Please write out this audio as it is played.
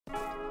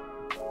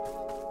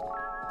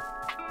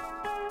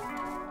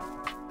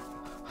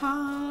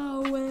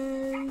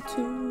Highway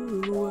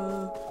to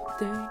a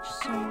danger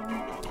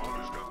zone.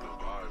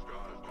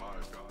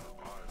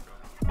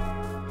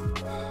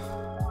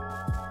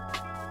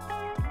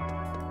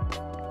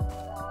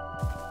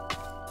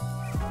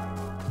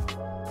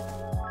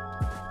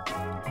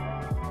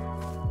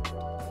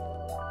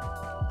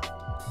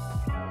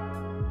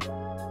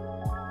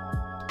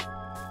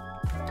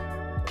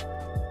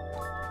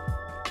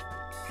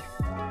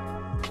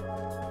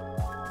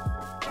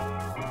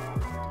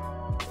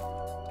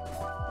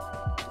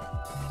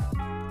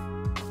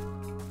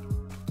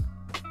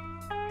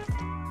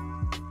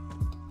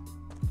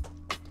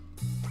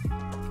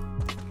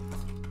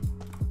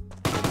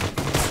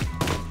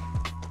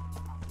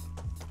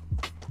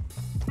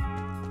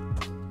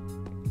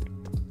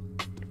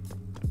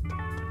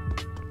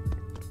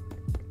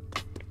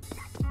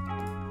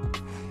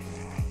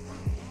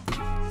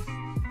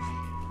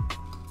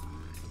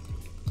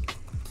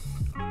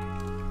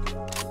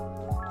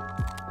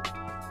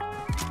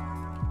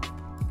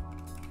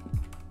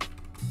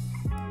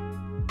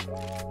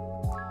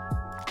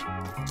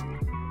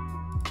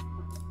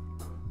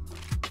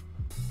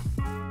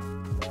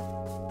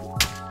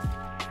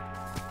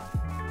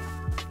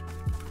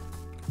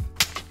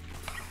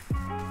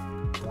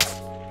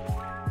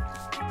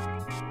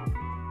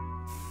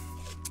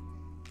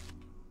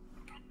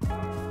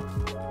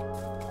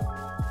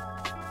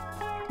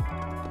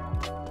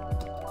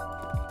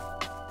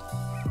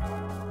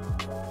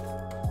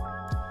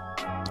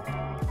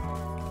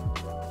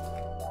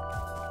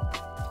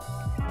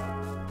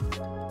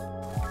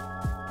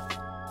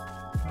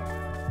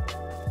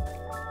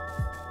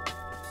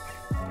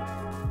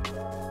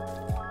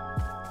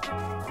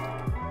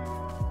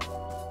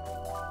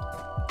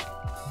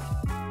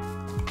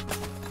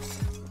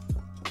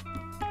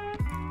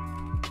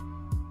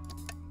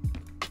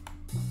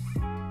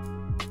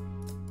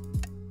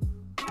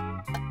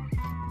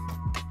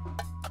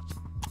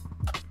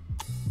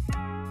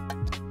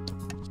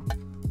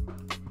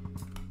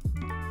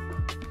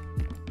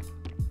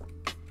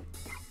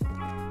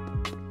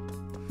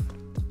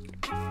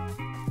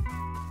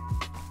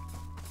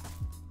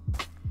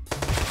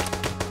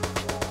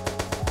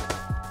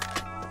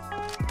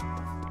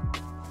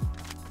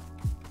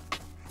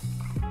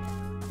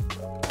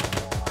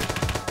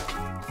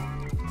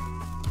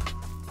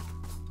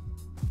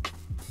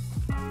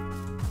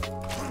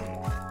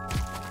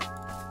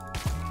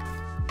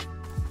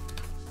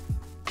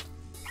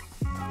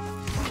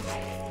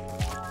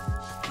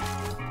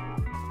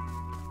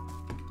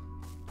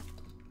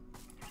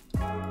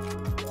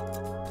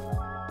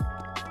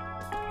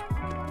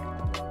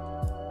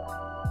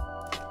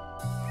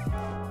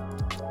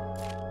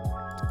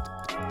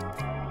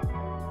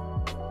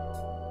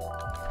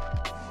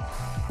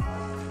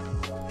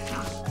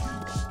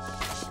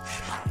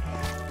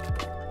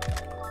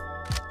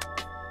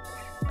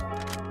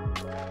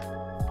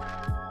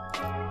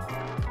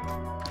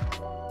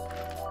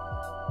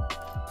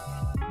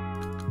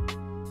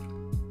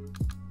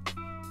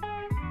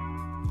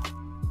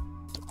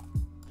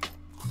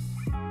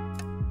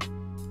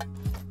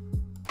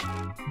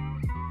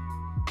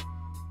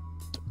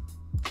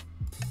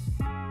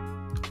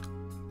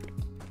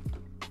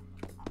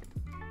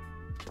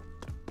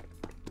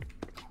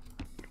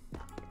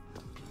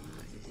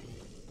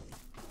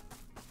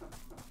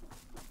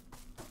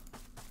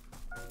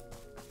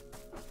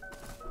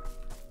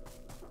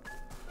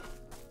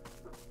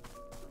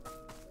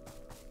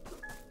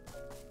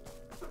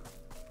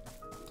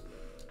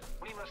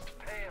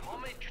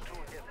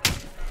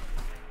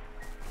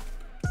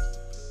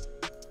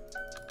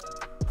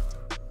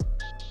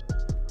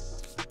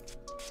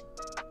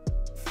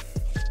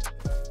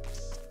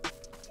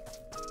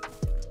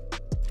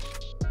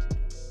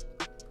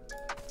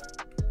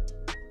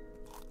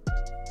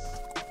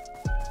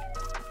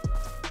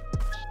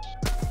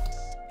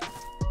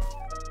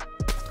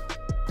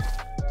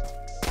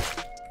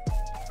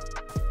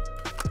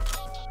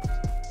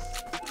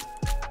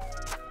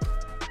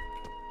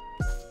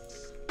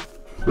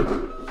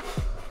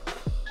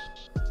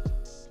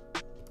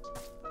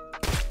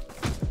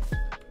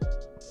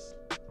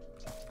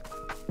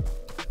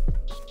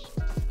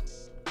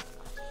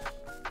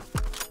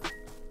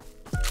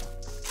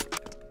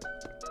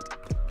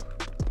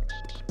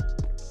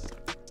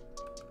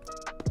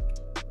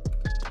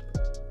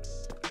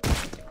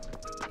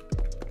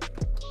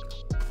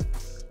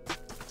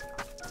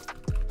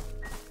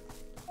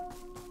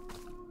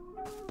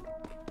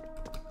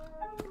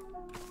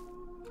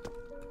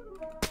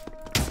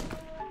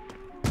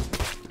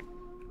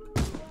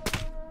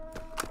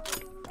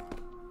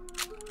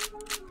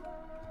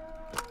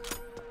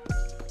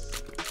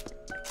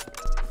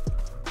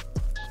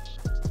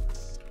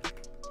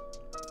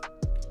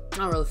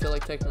 I don't really feel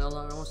like taking L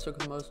down. I want to stick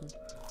with Mosin.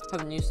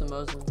 Haven't used the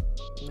Mosin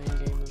main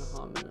game in a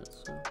hot minute,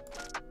 so.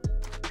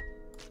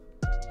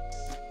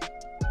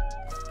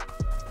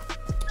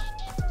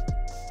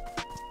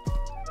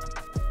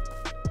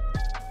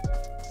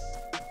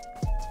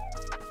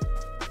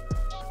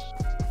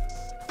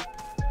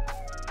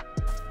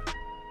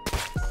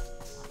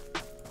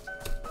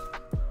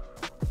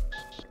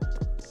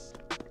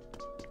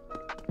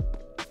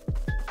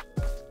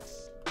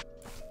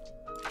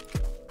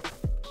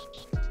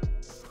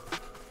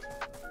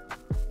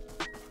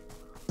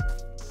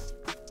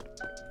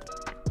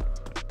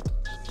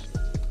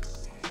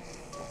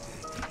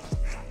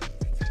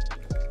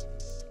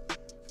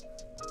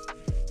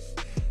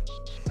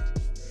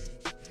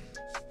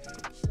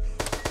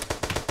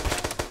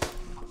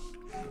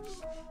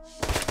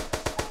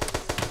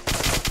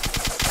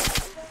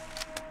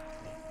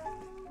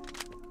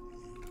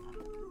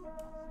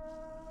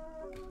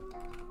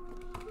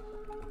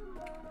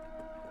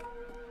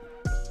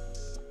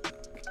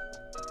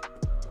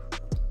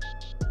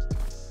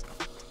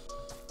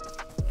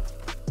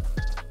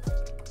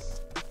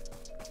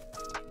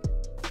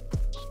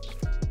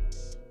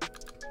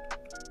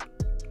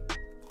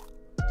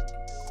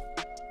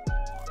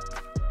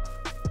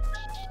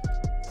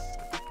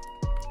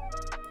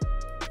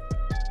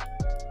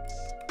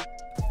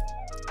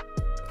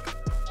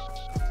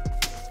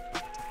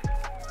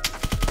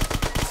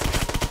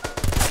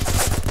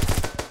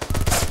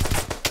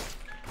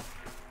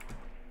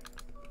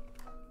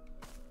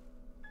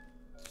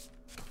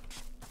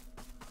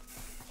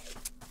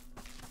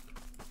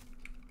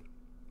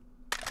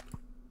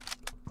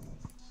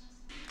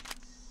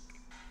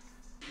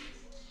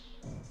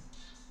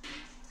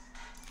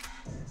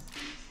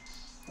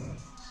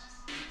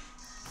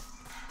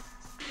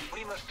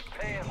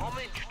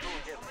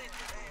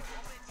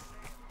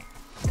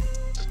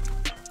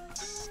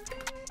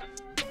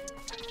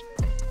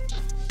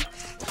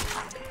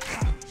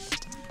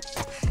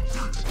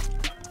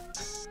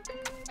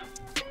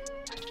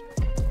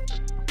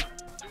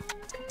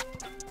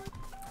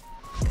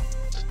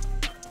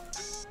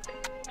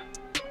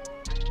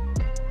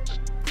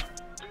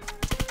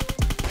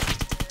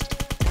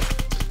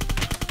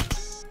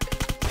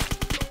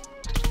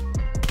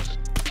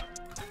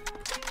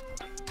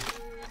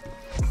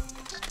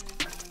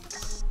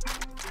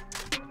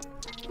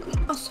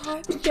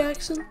 sorry, Miss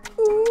Jackson.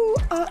 Ooh,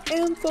 I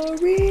am for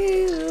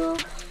real.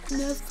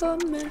 Never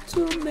meant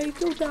to make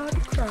your daughter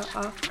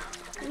cry.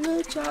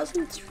 Little child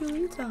in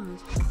trillion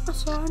times. I'm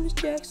sorry, Miss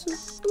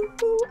Jackson.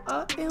 Ooh,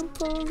 I am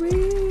for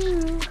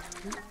real.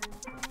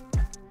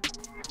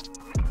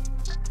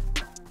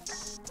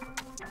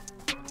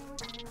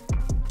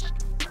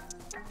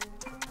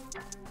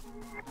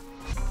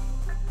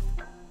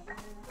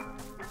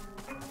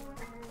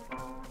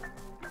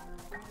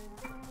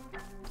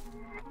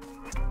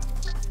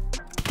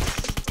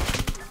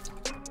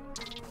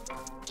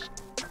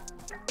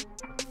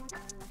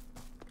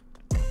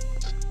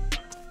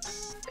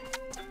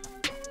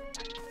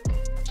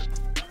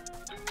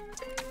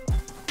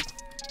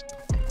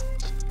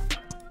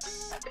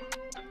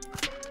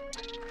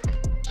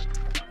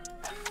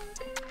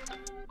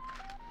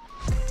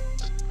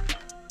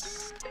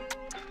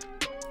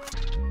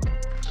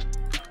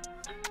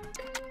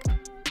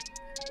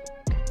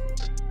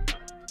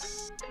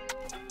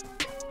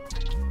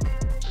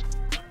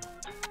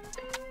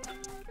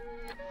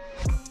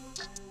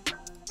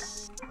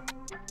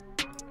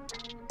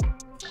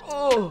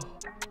 Oh!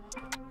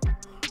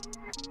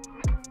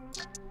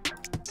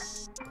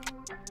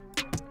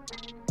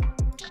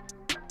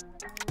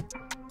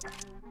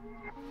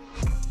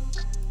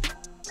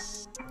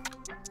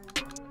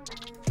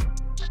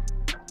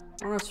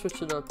 I'm gonna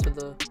switch it up to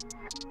the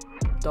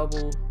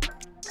double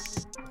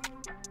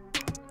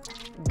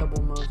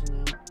mouse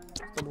now.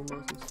 Double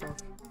mouse and stuff.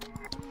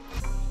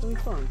 It's gonna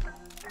be fun.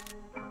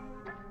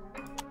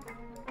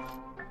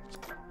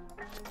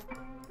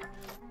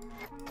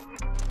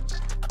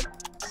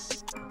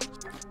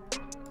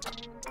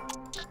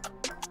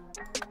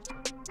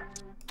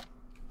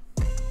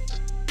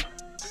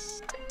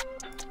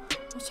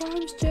 Sorry,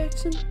 Miss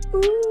Jackson.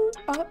 Ooh,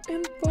 I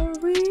am for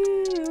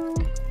real.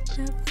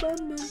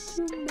 Never meant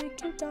to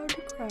make your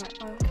daughter cry.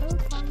 I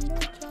hope I know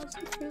child's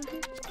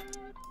really.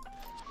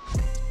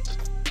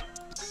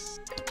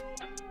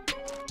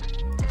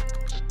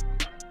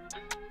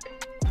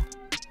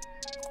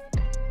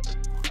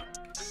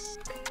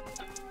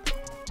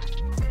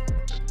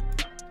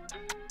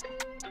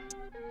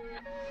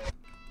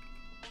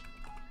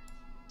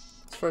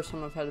 It's the first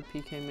time I've had a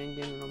PK main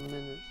game in a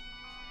minute.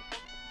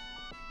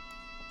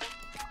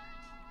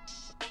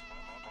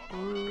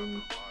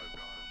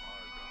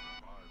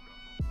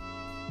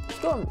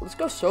 Let's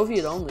go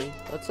Soviet only.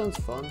 That sounds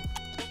fun.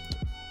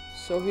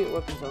 Soviet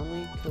weapons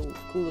only.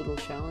 Cool little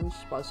challenge.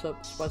 Spice it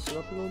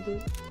up a little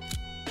bit.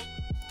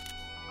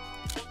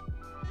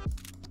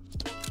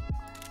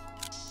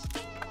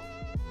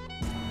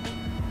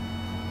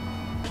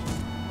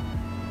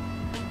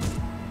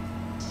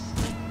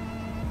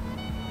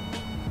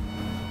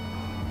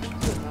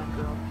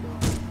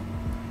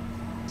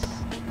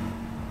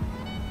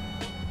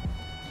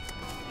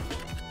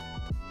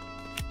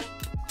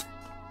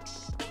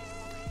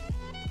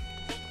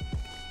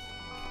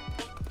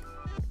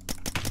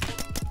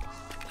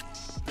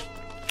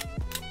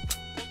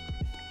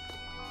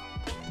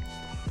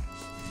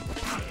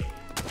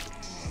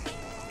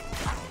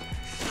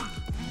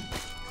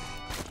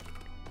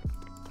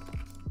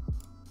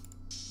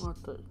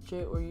 What the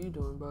shit were you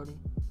doing, buddy?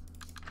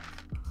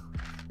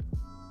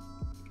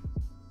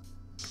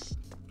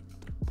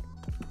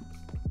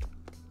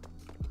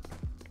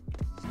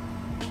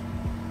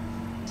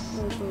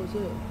 What was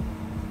it?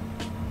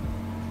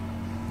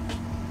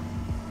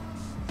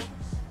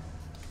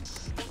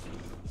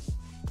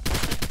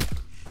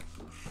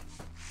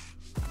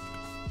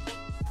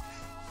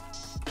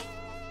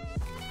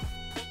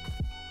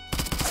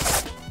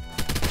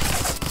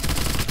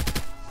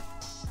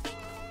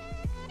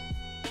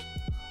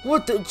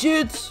 What the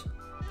jits?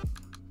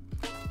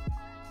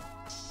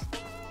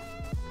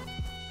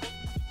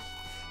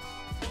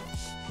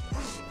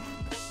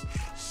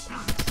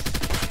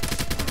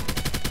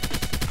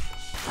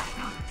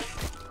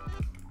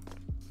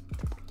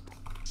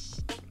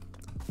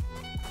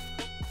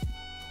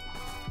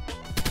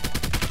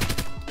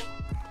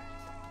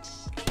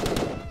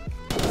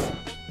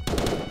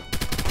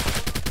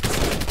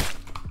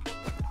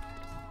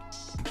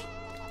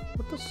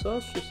 What the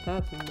sauce just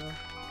happened, bro?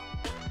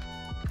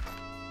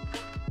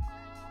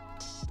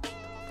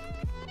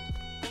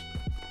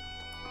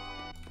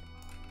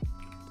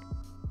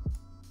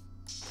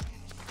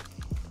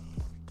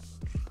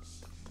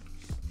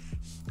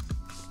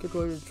 Good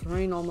way to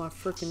drain all my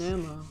freaking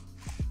ammo.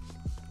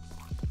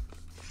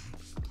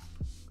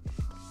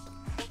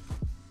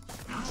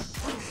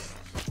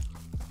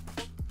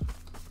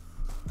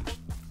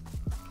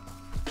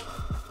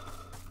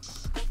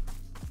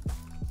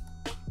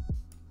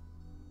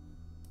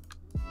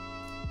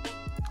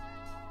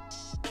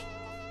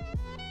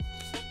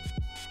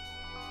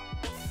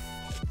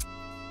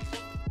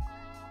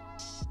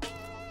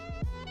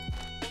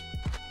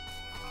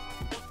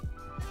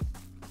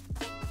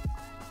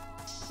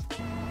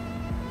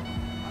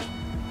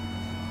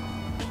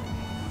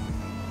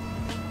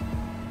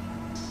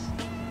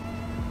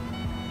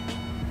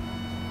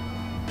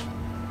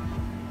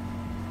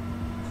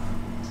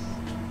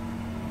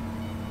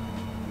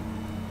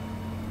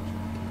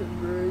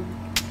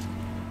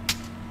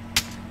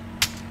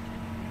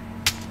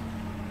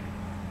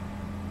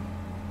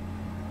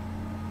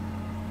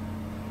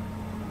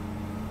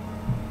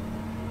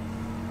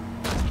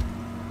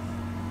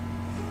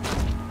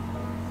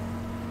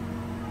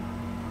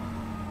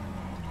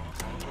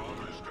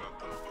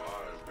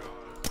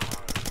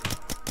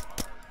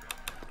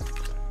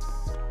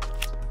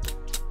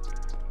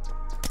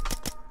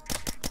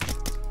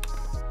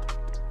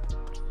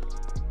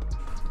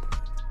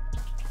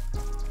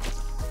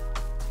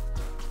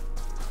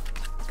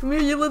 Come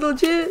here, you little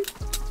shit.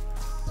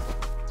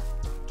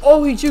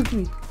 Oh, he juked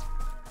me.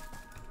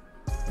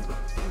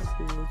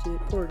 Legit,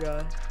 poor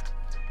guy.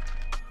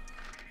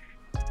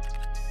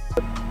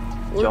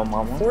 Yo,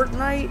 mama.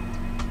 Fortnite,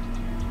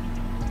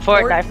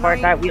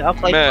 we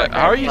up like Man, Fortnite.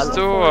 how are you Hello,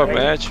 still a Fortnite.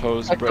 match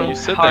host, bro? You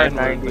said Hard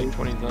that N-word 90s. like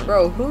 20 times.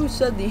 bro. Who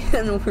said the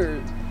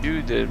N-word?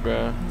 You did,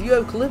 bro. Do you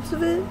have clips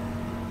of it?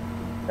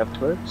 Have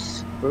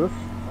clips? Proof?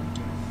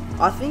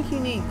 I think you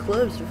need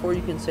clips before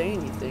you can say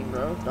anything,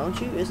 bro. Don't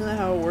you? Isn't that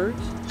how it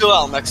works? Chill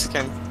out,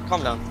 Mexican.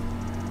 Calm down.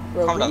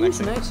 Bro, Calm down, who's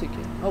Mexican.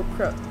 Mexican? Oh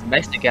crap.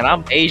 Mexican,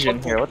 I'm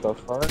Asian here, what the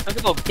fuck? Look at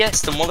the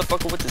guess the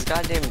motherfucker with this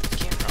goddamn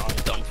camera on,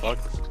 dumb fuck.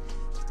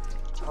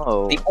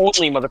 Oh. The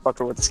only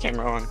motherfucker with this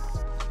camera on.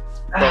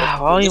 Bro, I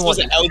only this was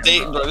want an L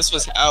date, bro. This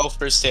was L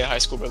first day of high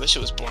school, bro. This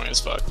shit was boring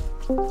as fuck.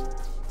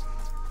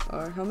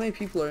 Alright, how many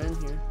people are in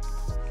here?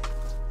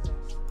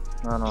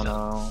 I don't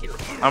know.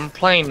 I'm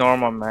playing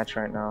normal match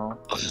right now.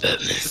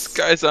 This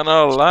guy's on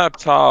a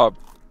laptop.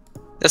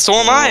 So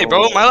am I,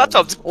 bro. My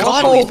laptop's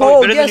godly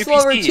Oh, better than guess your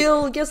lover, PC.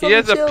 chill. Guess He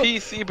has lover, a chill.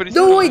 PC, but he's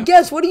No, not wait,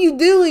 guess. What are you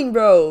doing,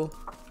 bro?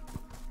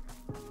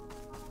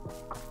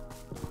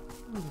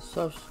 What the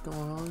stuff's going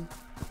on?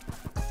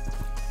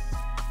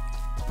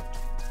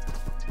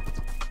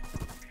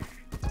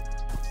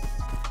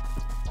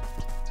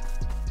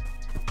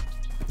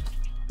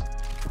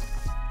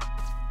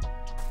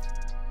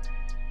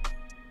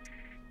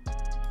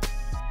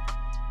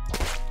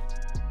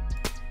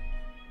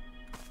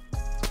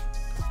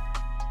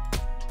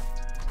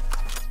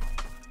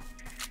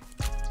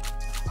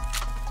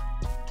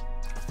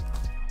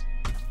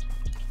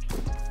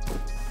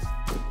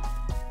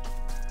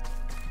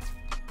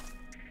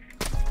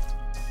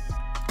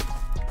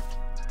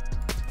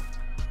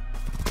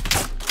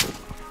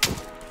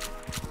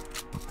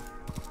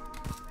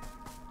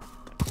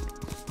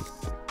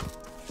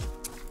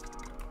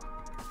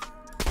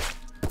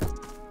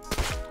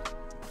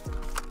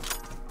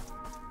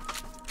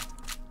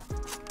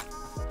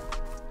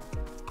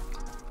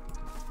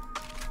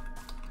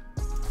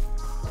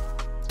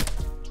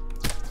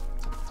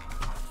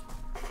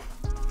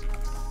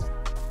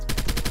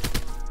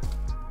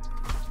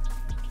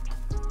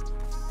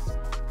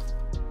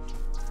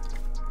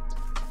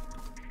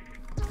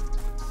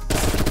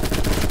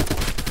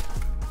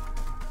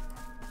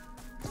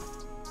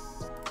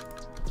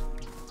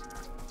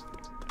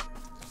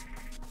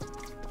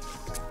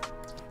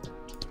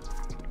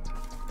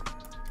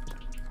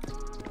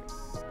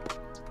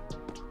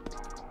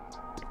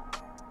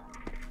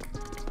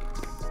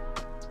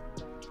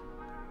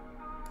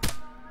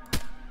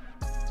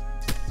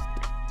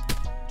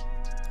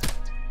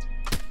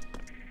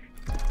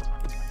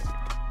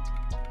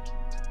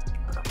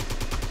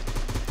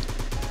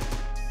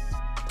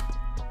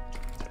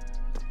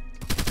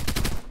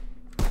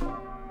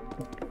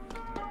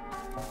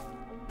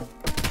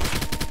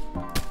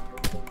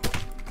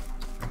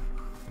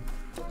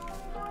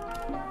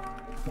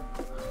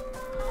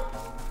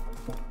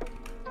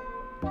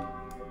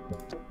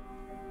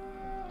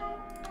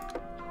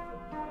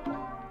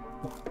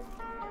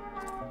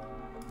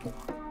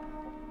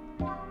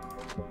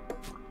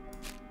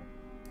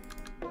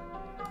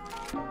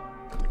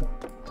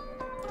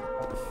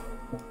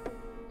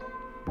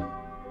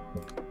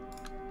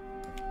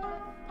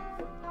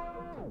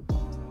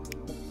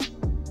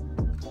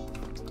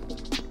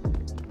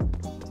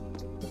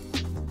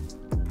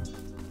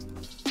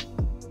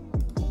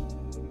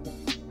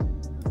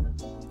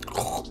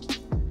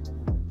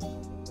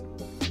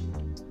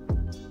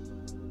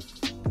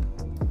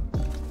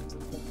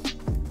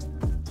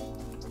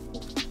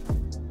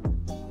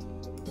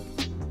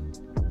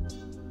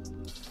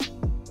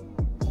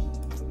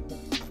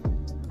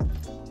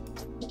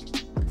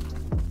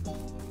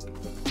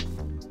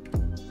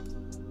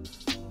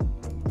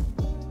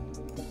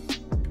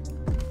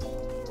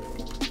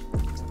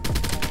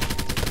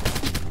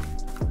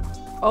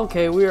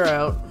 Okay, we're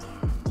out.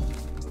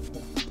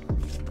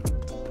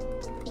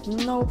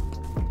 Nope.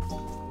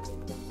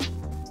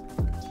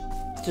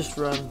 Just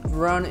run.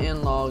 Run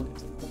and log.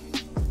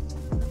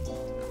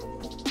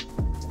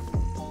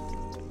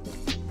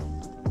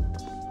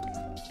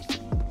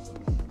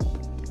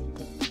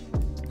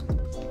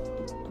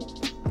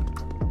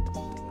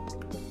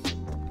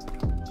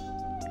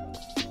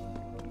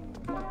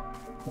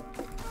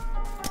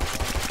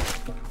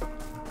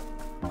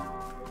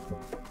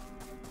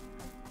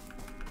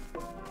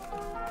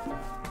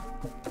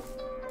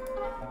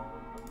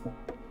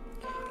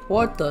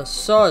 What the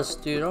sus,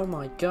 dude? Oh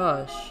my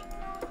gosh.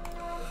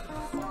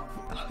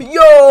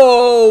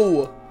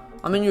 Yo!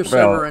 I'm in your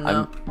server right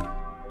now.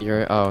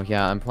 Oh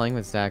yeah, I'm playing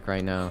with Zach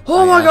right now.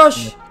 Oh my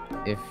gosh!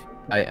 If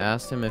I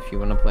asked him if you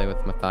want to play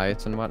with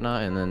Matthias and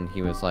whatnot, and then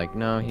he was like,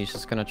 no, he's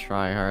just gonna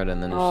try hard,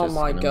 and then it's Oh just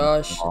my gonna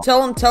gosh. fall.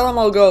 Tell him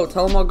I'll go.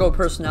 Tell him I'll go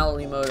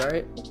personality mode,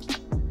 alright?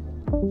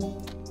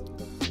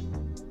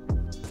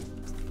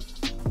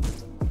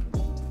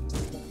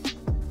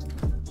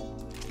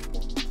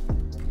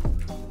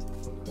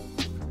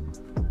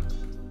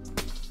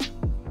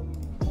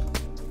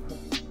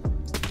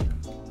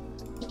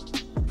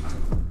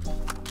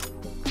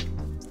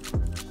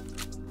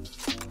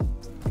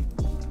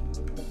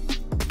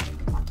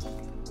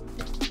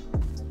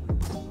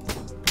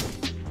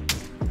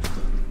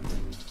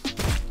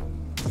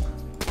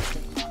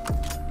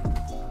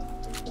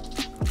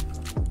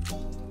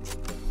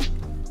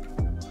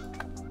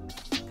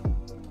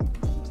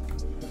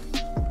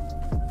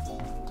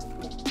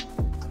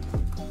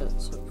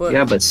 But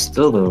yeah, but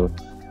still though,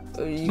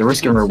 the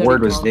risk and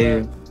reward was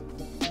there.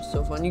 It's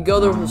so fun. You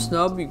go there with a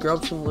snub, you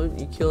grab some loot, and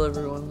you kill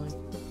everyone.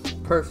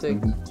 Like,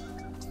 perfect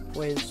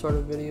way to start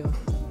a video.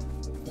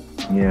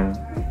 Yeah.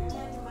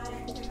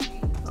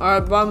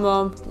 Alright, bye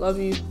mom. Love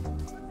you.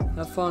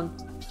 Have fun.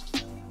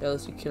 Yeah,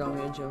 let's see kid on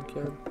me a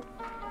junkyard.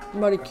 I'm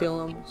about to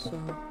kill him, so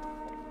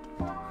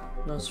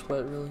no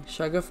sweat really.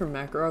 Should I go for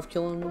Makarov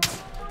killing him?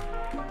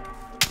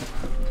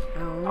 I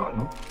don't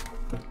know.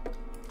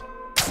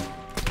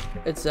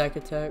 It's Zach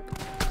attack.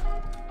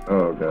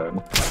 Oh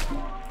god.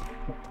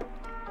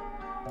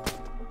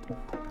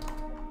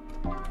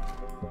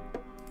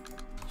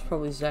 It's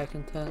probably Zach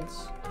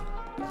intense.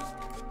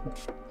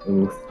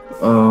 Oof.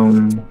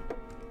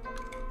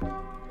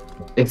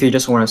 If you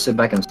just want to sit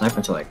back and snipe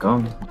until I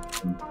come.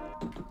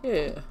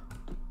 Yeah.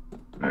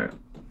 Alright.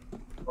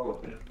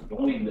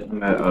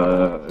 I'm at,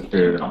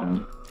 here.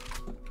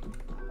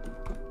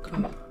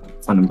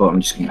 Find a boat,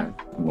 I'm just gonna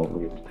come over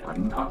here.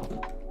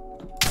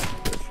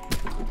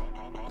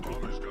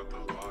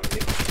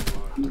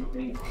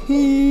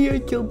 I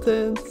killed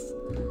Tense.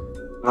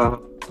 Oh,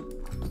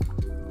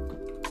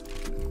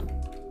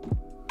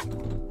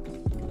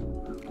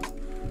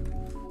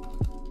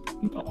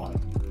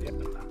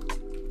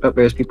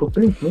 there's people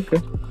free.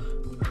 Okay.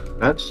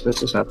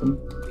 This is happening.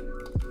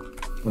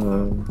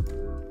 I'm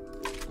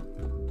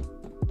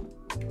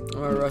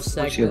gonna rush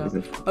Zach now.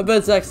 I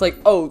bet Zach's like,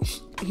 oh,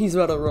 he's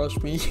about to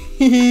rush me.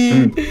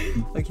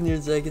 I can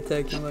hear Zach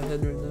attack in my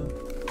head right now.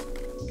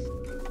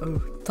 Oh,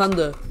 time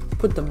to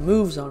put the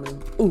moves on him.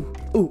 Ooh,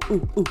 ooh,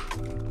 ooh, ooh.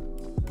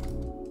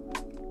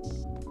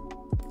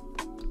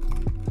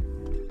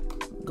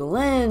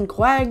 Glenn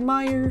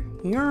Quagmire,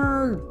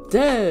 you're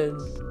dead.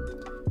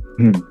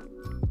 I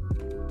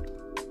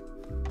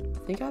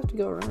think I have to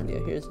go around.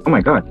 Yeah, here's it. Oh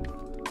my god.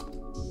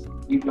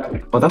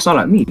 Oh, that's not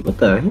at me. What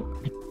the heck?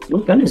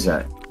 What gun is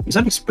that? Is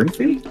that a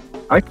Springfield?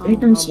 I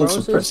think I'm seeing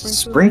some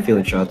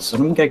Springfield shots.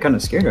 I'm getting kind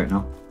of scared right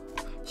now.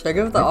 Should I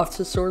go with the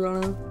officer sword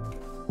on him?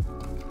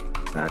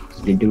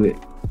 They do it.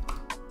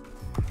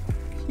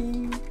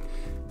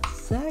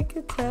 Sack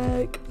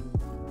attack.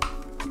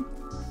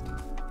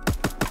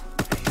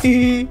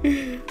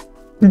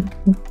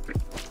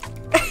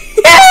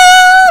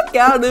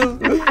 Got him.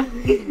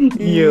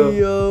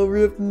 Yo,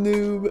 rip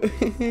noob.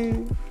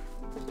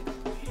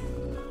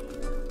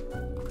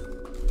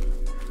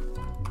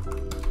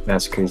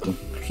 That's crazy.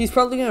 He's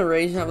probably gonna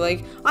rage and I'm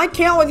like, I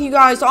can't with you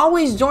guys,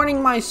 always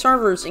joining my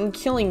servers and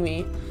killing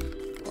me.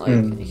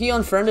 Like, he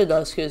unfriended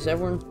us because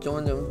everyone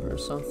joined him or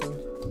something.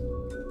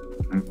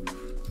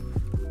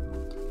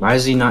 Why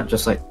does he not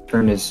just like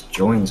turn his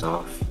joins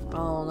off? I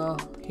don't know.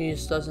 He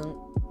just doesn't.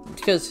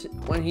 Because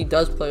when he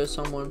does play with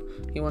someone,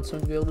 he wants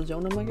them to be able to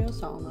join him, I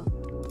guess. I don't know.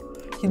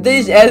 They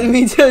just added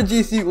me to a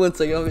GC. One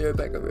second. I'll be right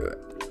back.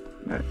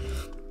 Right.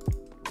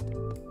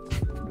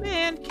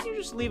 Man, can you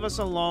just leave us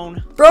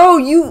alone? Bro,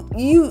 how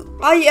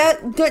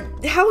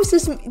is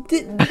this? You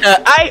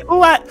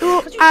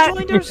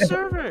joined our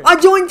server. I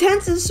joined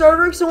Tense's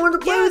server because I wanted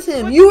to play with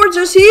him. You were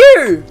just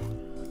here.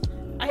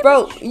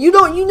 Bro, you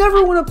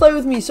never want to play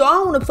with me, so I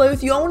don't want to play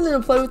with you. I wanted to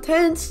play with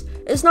Tense.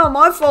 It's not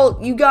my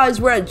fault you guys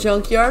were at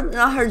Junkyard and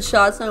I heard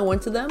shots and I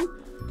went to them.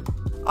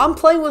 I'm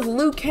playing with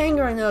Luke Kang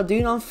right now,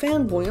 dude. I'm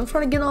fanboy. I'm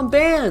trying to get on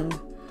band.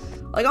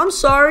 Like, I'm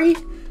sorry.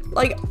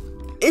 Like,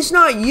 it's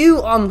not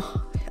you. I'm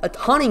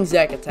hunting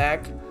Zach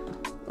attack.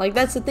 Like,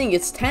 that's the thing.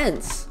 It's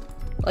Tense.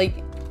 Like,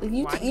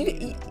 you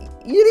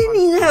didn't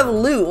even have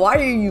loot. Why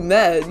are you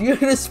mad? You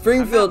had a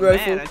Springfield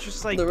rifle. I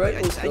just like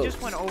I just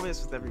went over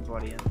this with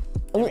everybody. And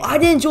well, I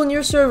didn't join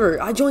your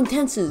server. I joined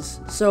Tense's.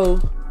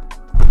 So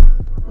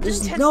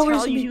there's no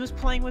reason he was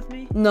playing with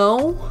me.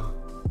 No.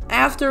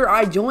 After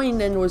I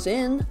joined and was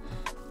in,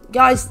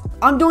 guys,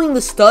 I'm doing the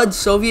stud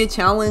Soviet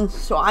challenge,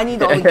 so I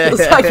need all the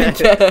kills I can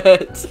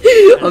get.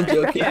 I'm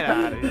joking. Get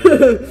out of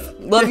here.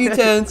 Love you,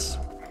 Tense.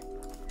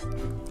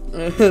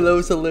 That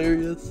was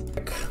hilarious.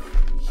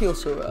 He'll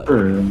survive.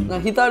 No,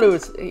 he thought it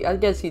was. I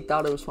guess he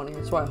thought it was funny.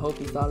 That's why I hope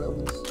he thought it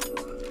was.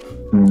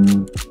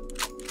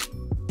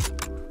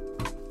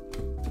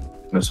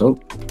 Let's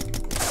hope.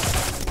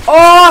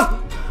 Oh!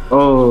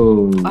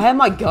 Oh. I had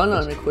my gun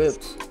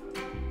unequipped.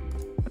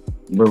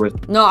 Where was?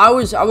 No, I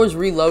was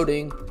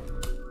reloading.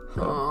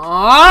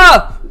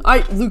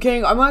 Luke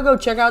Kang, I'm gonna go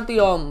check out the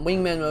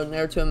wingman mode in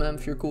AR2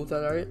 if you're cool with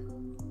that. All right.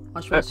 I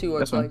just want to see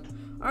what it's like.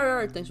 All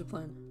right. Thanks for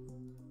playing.